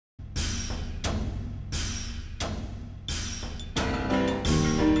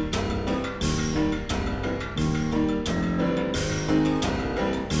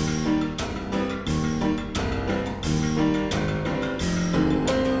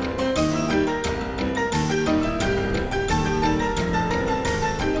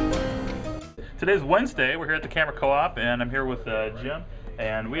Today's Wednesday. We're here at the Camera Co-op, and I'm here with Jim.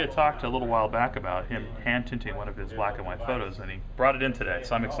 And we had talked a little while back about him hand tinting one of his black and white photos, and he brought it in today,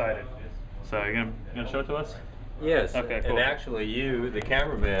 so I'm excited. So you gonna show it to us? Yes. Okay, cool. And actually, you, the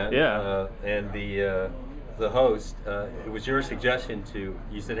cameraman, yeah, and the host, it was your suggestion to.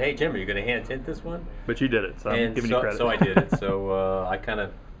 You said, "Hey Jim, are you going to hand tint this one?" But you did it, so I'm giving you credit. So I did it. So I kind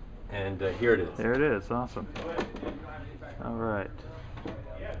of, and here it is. There it is. Awesome. All right.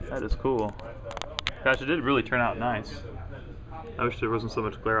 That is cool. Gosh, it did really turn out nice. I wish there wasn't so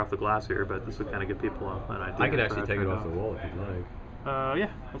much glare off the glass here, but this would kind of give people an idea. I could actually take it off the wall if you'd like. Yeah,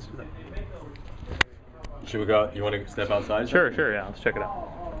 let's do that. Should we go? You want to step outside? Sure, yeah. Let's check it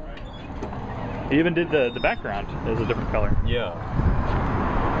out. He even did the background as a different color. Yeah.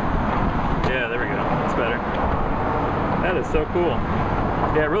 Yeah, there we go. That's better. That is so cool.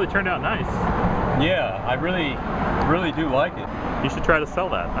 Yeah, it really turned out nice. Yeah, I really do like it. You should try to sell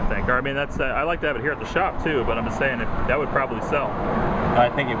that, I think. Or I mean, that's I like to have it here at the shop too, but I'm just saying that would probably sell. I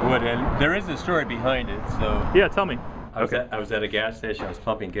think it would, and there is a story behind it. So yeah, tell me. I was at a gas station. I was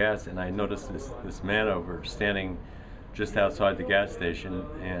pumping gas, and I noticed this man over standing just outside the gas station,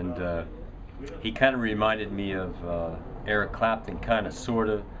 and he kind of reminded me of Eric Clapton, kind of, sort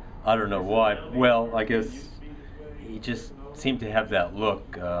of. I don't know why. Well, I guess he just seemed to have that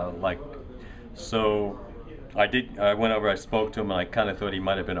look, so. I went over, I spoke to him, and I kind of thought he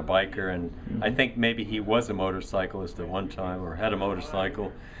might have been a biker, and I think maybe he was a motorcyclist at one time, or had a motorcycle,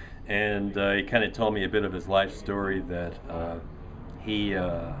 and he kind of told me a bit of his life story, that he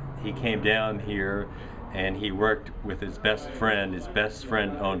came down here and he worked with his best friend. His best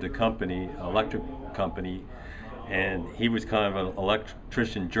friend owned a company, electric company, and he was kind of an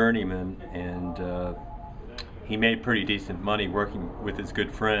electrician journeyman, and he made pretty decent money working with his good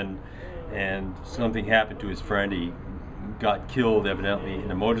friend. And something happened to his friend. He got killed evidently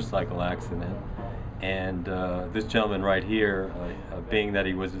in a motorcycle accident, and this gentleman right here, being that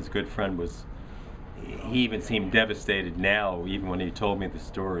he was his good friend, he even seemed devastated now, even when he told me the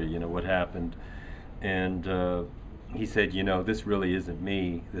story, you know, what happened. And he said, you know, this really isn't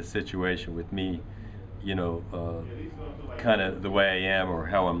me, this situation with me, you know, kind of the way I am or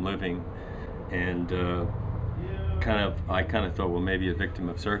how I'm living. And I kind of thought, well, maybe a victim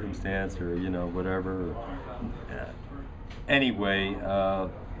of circumstance, or, you know, whatever. Anyway,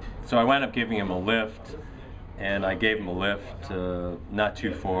 so I wound up giving him a lift, and I gave him a lift not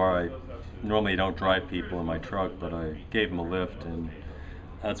too far. I normally don't drive people in my truck, but I gave him a lift, and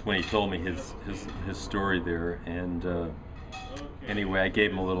that's when he told me his story there. And anyway, I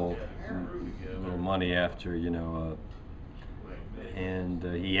gave him a little money after, you know, and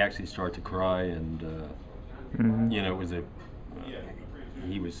he actually started to cry, and you know, it was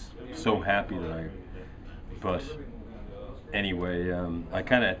he was so happy that but anyway, I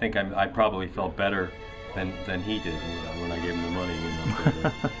think I probably felt better than he did, you know, when I gave him the money, you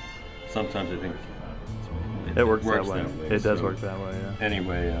know. But, sometimes I think it works that way. It does work that way, yeah.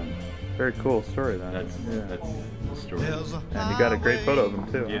 Anyway, very cool story then. That's the story. And you got a great photo of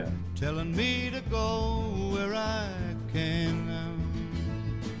him too. Yeah. Telling me to go where I can now.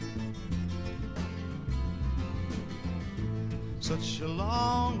 Such a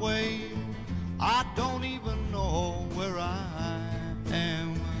long way, I don't even know where I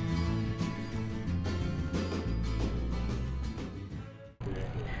am.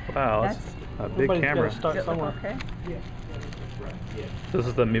 Wow, that's a big camera. Start somewhere. Okay. This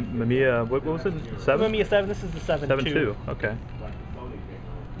is the Mamiya, what was it? 7? Mamiya 7, this is the 7 7.2, okay.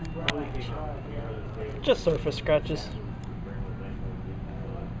 Just surface scratches.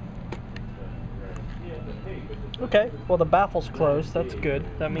 Okay, well the baffle's closed, that's good.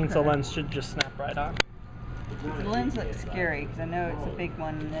 That means the lens should just snap right on. The lens looks scary because I know it's a big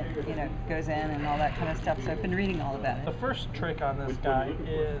one that, you know, goes in and all that kind of stuff, so I've been reading all about The it. first trick on this guy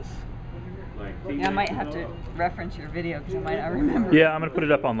is... Yeah, I might have to reference your video because I might not remember. Yeah, I'm going to put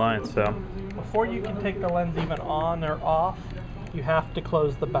it up online, so... Before you can take the lens even on or off, you have to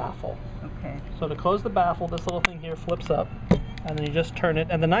close the baffle. Okay. So to close the baffle, this little thing here flips up, and then you just turn it.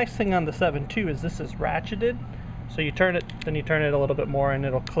 And the nice thing on the 7.2 is this is ratcheted. So you turn it, then you turn it a little bit more, and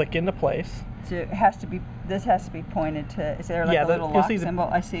it'll click into place. So it has to be, this has to be pointed to, is there like a little lock symbol?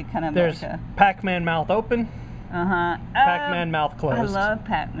 I see kind of there's like a... Pac-Man mouth open, Pac-Man mouth closed. I love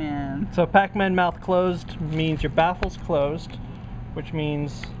Pac-Man. So Pac-Man mouth closed means your baffle's closed, which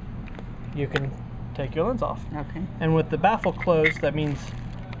means you can take your lens off. Okay. And with the baffle closed, that means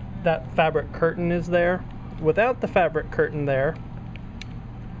that fabric curtain is there. Without the fabric curtain there,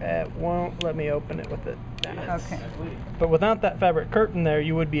 it won't let me open it with it. Okay. But without that fabric curtain there,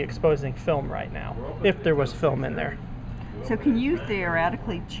 you would be exposing film right now, if there was film in there. So can you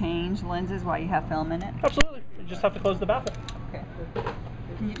theoretically change lenses while you have film in it? Absolutely. You just have to close the baffle. Okay.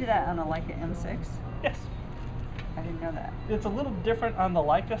 Can you do that on a Leica M6? Yes. I didn't know that. It's a little different on the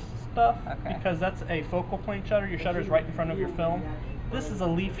Leica stuff Okay. because that's a focal point shutter. Your shutter's right in front of your film. This is a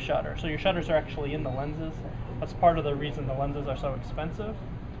leaf shutter, so your shutters are actually in the lenses. That's part of the reason the lenses are so expensive.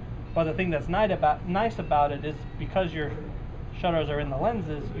 But the thing that's nice about it is because your shutters are in the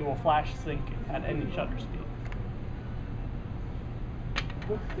lenses, you will flash sync at any shutter speed.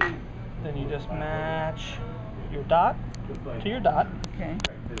 Then you just match your dot to your dot. Okay.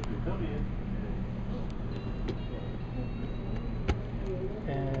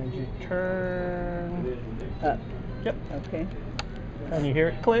 And you turn up. Yep. Okay. And you hear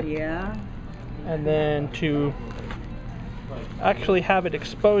it click. Yeah. And then to actually have it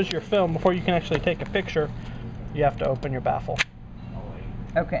expose your film before you can actually take a picture, you have to open your baffle.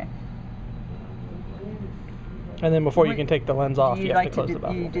 Okay. And then before you can take the lens off, Do you you have like to close to the do,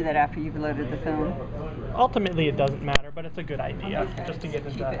 baffle. you do that after you've loaded the film? Ultimately, it doesn't matter, but it's a good idea Okay. just to get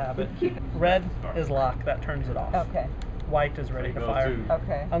into Keep that it- habit. keep it. Red is lock, that turns it off. Okay. White is ready to fire.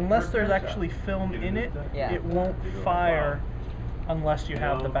 Okay. Unless there's actually film in it, Yeah. it won't fire unless you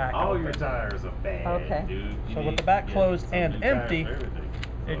have the back all open. your tires are bad, Okay. dude. You So with need the back to get closed some and new tires empty, for everything.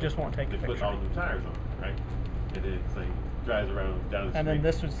 it just won't take They the put picture. all new tires on, right? And then it's like drives around down the street. And then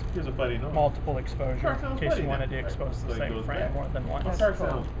this was Here's a funny note. multiple exposure Car in sounds case funny you wanted to now, right? expose So the it same goes frame back. more than My once. car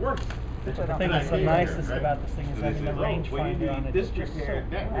sounds worse. The thing that's the nicest about this thing is having the rangefinder on it. This It's just so repair,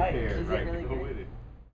 that bright. repair, Is it right? really You go good?